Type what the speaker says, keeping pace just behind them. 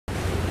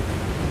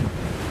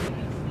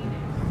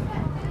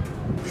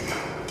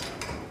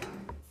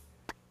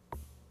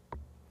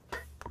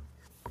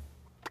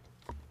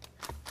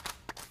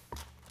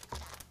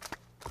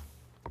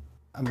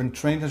I've been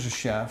trained as a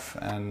chef,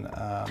 and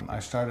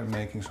I started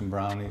making some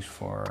brownies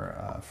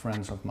for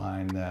friends of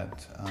mine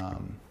that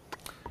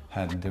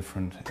had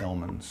different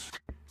ailments.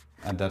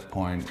 At that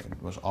point,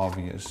 it was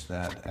obvious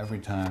that every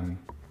time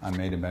I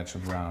made a batch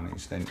of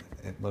brownies, then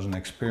it was an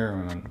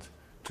experiment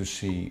to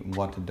see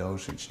what the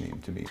dosage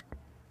needed to be.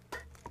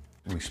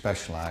 We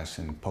specialize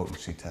in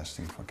potency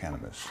testing for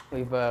cannabis.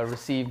 We've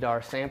received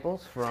our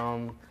samples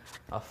from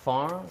a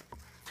farm.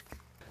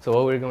 So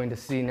what we're going to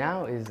see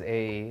now is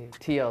a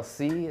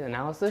TLC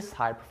analysis,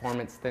 high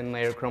performance thin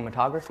layer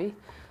chromatography.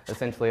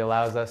 Essentially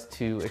allows us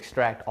to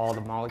extract all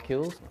the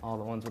molecules, all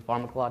the ones with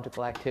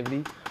pharmacological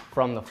activity,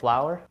 from the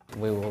flower.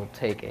 We will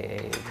take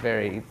a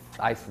very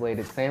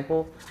isolated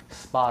sample,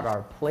 spot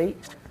our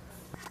plate,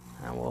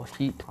 and we'll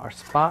heat our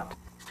spot.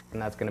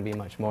 And that's going to be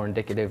much more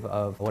indicative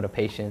of what a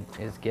patient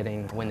is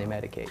getting when they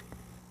medicate.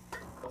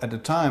 At the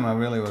time, I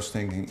really was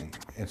thinking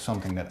it's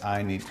something that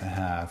I need to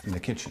have in the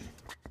kitchen.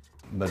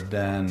 But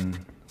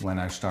then when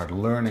I started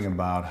learning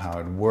about how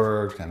it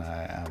worked, and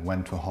I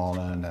went to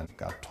Holland and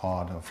got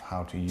taught of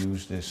how to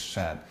use this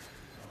set,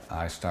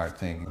 I started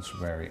thinking it's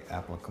very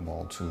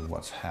applicable to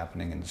what's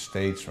happening in the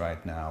States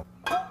right now.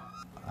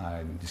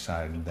 I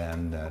decided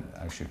then that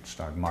I should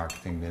start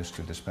marketing this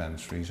to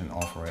dispensaries and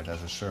offer it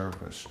as a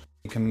service.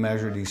 You can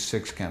measure these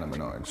 6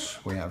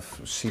 cannabinoids. We have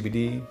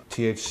CBD,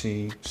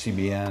 THC,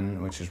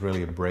 CBN, which is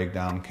really a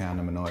breakdown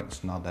cannabinoid.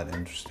 It's not that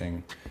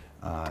interesting.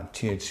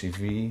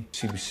 THCV,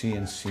 CBC,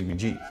 and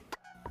CBG.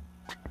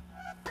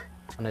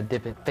 I'm going to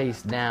dip it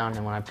face down,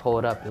 and when I pull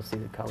it up, you'll see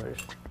the colors.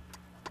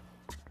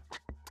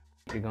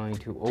 You're going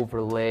to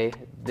overlay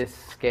this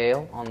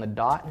scale on the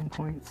dot.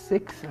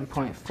 0.6 and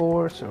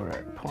 0.4, so we're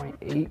at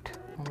 0.8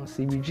 on the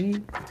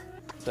CBG.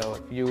 So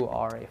if you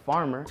are a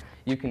farmer,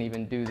 you can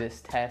even do this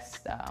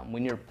test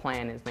when your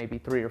plant is maybe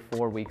 3 or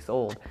 4 weeks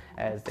old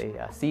as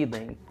a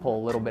seedling.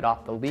 Pull a little bit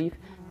off the leaf,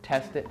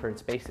 test it for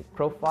its basic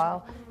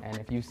profile, and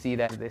if you see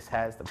that this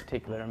has the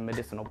particular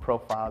medicinal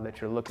profile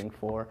that you're looking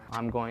for,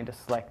 I'm going to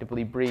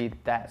selectively breed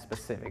that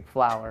specific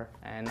flower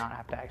and not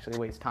have to actually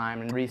waste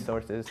time and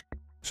resources.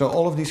 So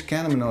all of these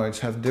cannabinoids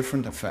have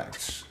different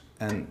effects,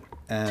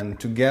 and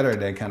together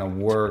they kind of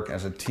work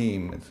as a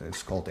team.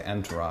 It's called the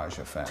entourage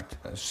effect.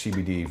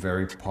 CBD,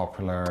 very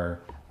popular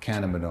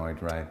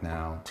cannabinoid right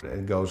now.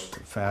 It goes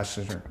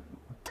faster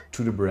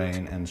to the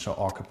brain and so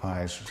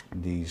occupies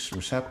these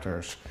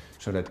receptors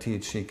so that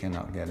THC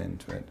cannot get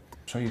into it.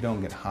 So you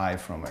don't get high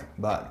from it,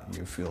 but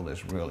you feel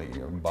this really,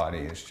 your body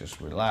is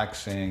just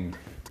relaxing,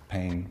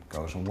 pain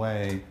goes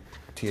away.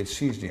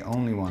 THC is the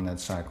only one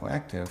that's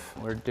psychoactive.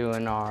 We're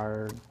doing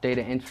our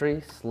data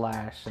entry /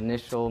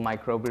 initial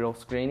microbial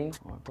screening.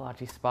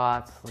 Blotchy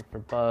spots, look for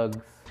bugs,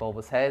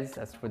 bulbous heads.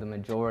 That's where the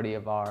majority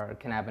of our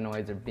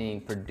cannabinoids are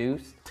being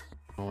produced.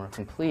 When we're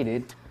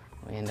completed,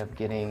 we end up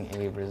getting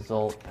a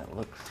result that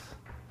looks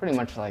pretty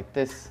much like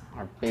this,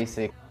 our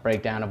basic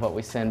breakdown of what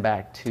we send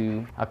back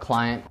to a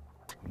client.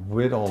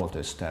 With all of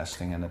this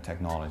testing and the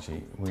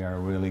technology, we are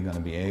really going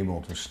to be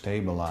able to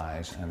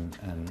stabilize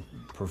and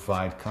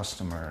provide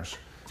customers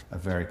a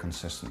very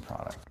consistent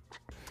product.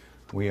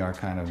 We are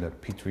kind of the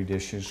petri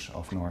dishes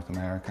of North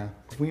America.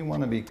 If we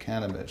want to be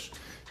cannabis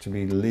to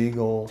be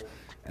legal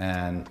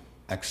and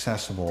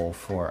accessible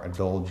for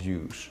adult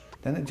use,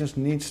 then it just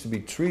needs to be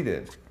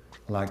treated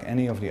like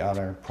any of the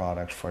other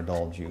products for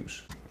adult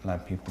use.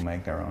 Let people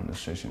make their own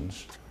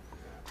decisions.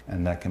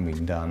 And that can be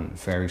done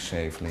very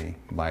safely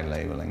by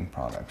labeling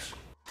products.